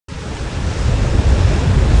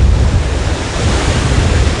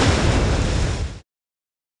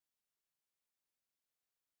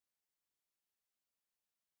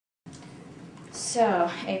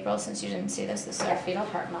So, April, since you didn't see this, this is our fetal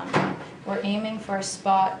heart monitor. We're aiming for a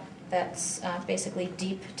spot that's basically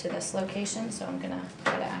deep to this location, so I'm going to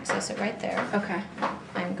try to access it right there. Okay.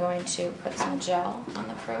 I'm going to put some gel on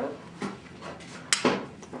the probe. And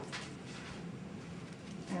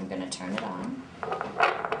I'm going to turn it on.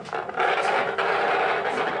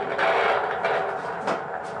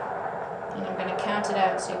 And I'm going to count it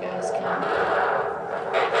out so you guys can...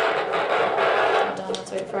 Hold on,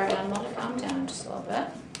 let's wait for our animal to calm down just a little bit.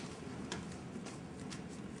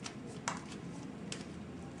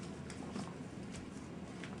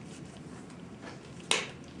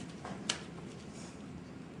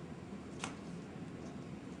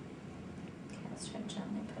 Let's try to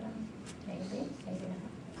gently put him, maybe not.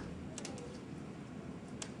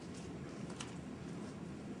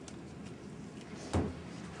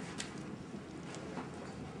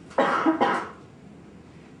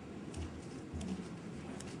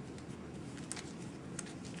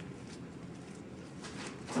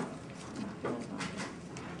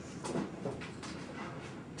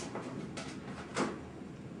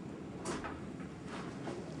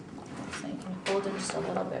 So you can hold him just a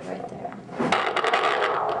little bit right there.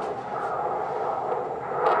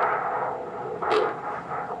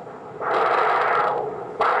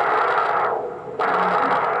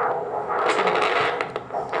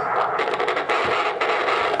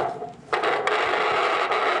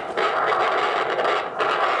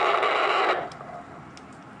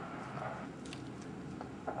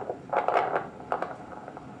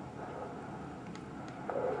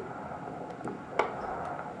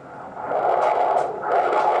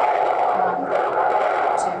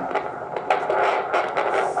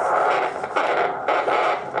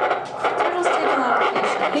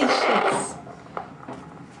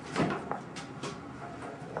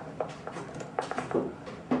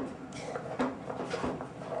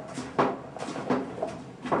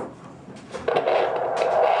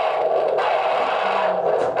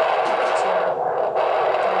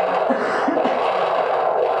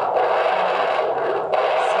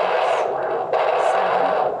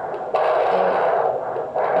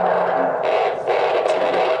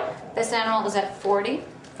 This animal is at 40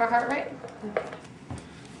 for heart rate.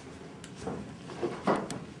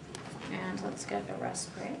 And let's get a rest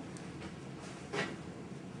break.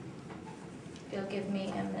 You'll give me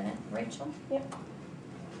a minute, Rachel? Yep.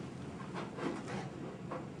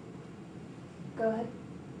 Go ahead.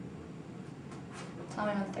 Tell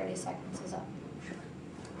me when 30 seconds is up.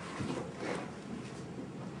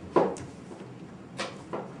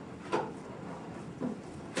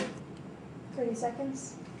 30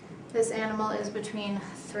 seconds. This animal is between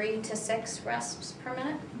 3 to 6 rests per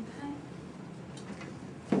minute.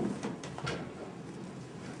 Okay.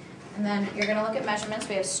 And then you're going to look at measurements.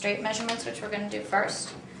 We have straight measurements, which we're going to do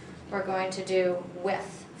first. We're going to do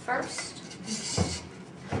width first.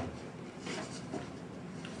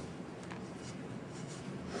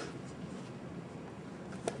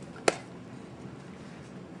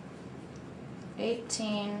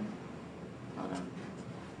 Hold on.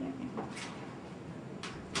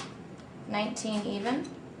 19 even.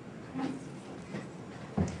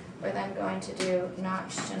 We're then going to do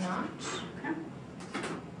notch to notch. Okay.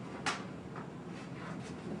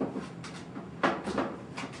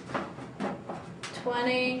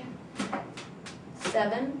 Okay.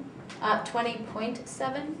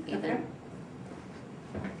 20.7 even.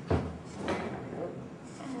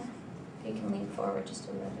 You can lean forward just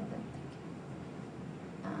a little bit.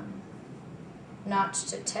 Notch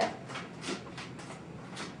to tip.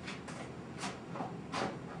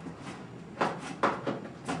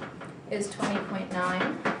 Is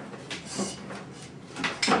 20.9.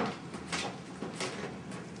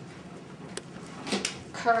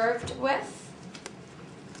 Curved width.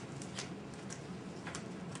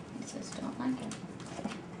 It says don't like it.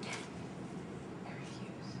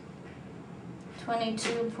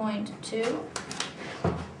 22.2.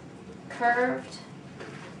 Curved.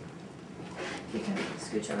 You can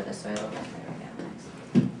scooch over this way a little bit. There we go. Nice.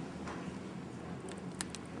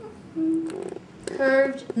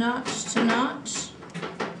 Curved notch to notch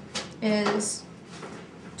is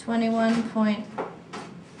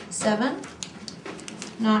 21.7.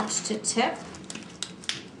 Notch to tip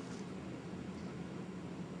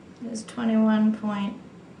is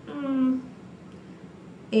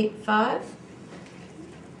 21.85.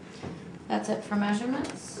 That's it for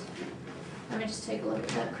measurements. Let me just take a look at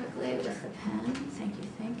that quickly with the pen. Thank you,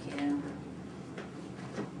 thank you.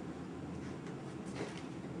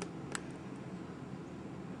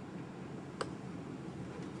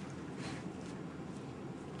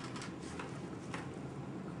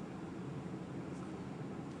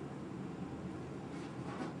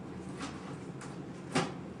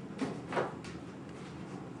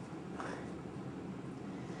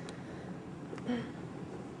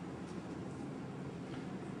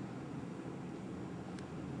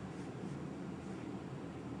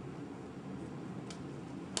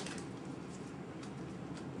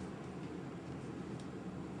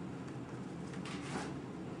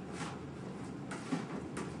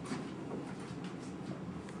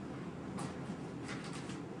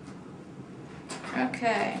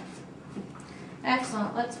 Okay.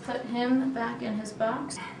 Excellent. Let's put him back in his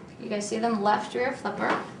box. You guys see them left rear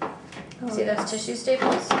flipper? See those tissue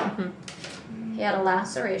staples? Mm-hmm. He had a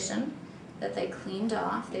laceration that they cleaned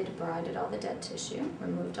off. They debrided all the dead tissue,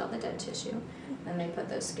 removed all the dead tissue, then they put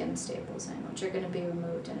those skin staples in, which are going to be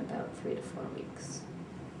removed in about 3 to 4 weeks.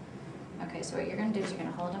 Okay, so what you're going to do is you're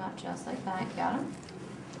going to hold him up just like that. You got him?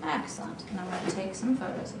 Excellent. And I'm going to take some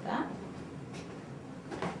photos of that.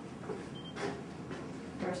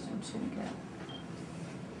 First, I'm just going to get.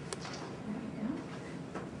 There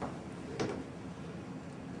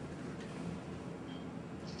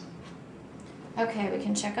we go. Okay, we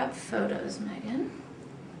can check out photos, Megan.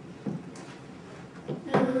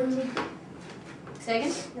 Say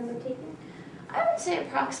again? Number taken? I would say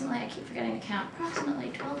approximately, I keep forgetting to count,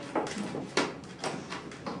 approximately 12 to 14.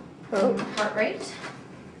 Oh. Heart rate.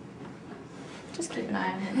 Just keep an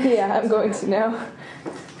eye on him. Yeah, I'm going to now.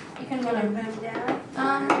 You can hold him. Down.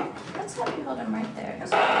 Let's have you hold him right there.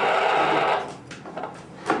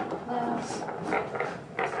 Close.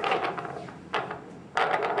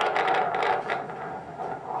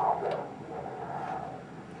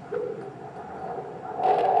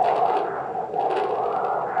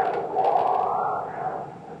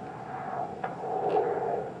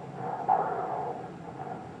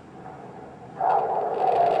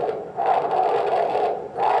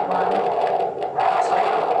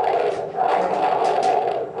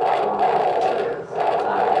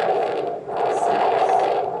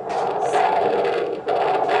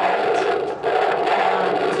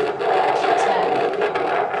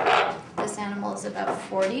 About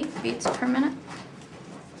 40 beats per minute.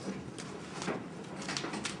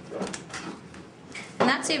 And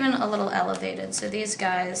that's even a little elevated, so these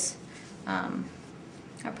guys are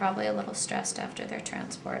probably a little stressed after their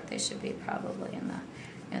transport. They should be probably in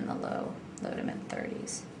the low to mid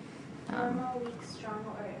 30s. Normal, weak, strong,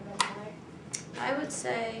 or irregular? I would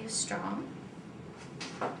say strong.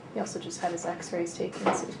 He also just had his x-rays taken,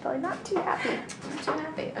 so he's probably not too happy. Not too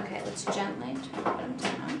happy. Okay, let's gently try to put him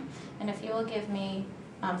down. And if you will give me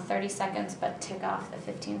 30 seconds, but tick off the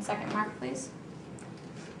 15-second mark, please.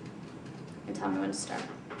 And tell me when to start.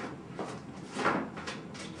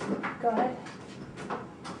 Go ahead.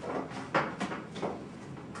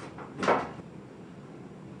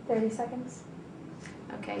 $30.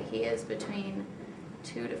 Okay, he is between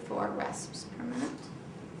 2 to 4 rests per minute.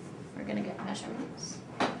 We're going to get measurements.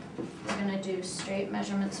 We're going to do straight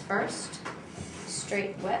measurements first,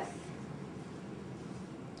 straight width,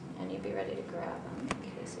 and you'll be ready to grab him in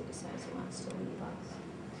case he decides he wants to leave us.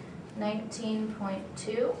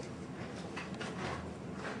 19.2.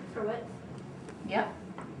 For width? Yep.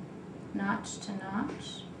 Notch to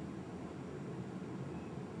notch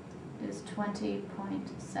is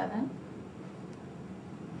 20.7.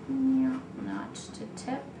 Notch to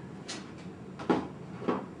tip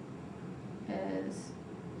is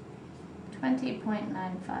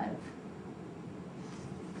 20.95.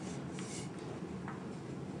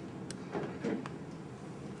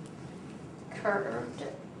 Curved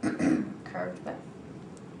width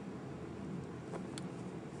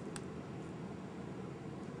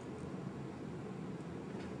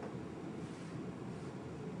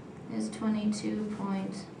is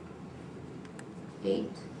 22.8.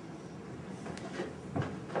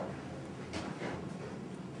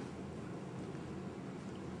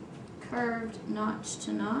 Curved notch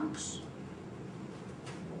to notch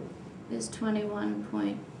is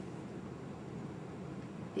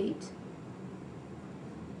 21.8.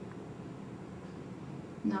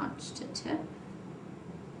 Notch to tip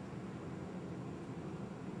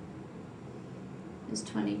is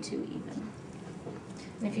 22 even.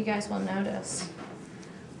 And if you guys will notice,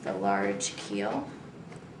 the large keel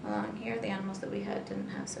along here, the animals that we had didn't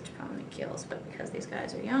have such prominent keels, but because these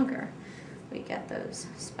guys are younger, we get those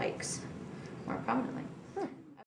spikes more prominently.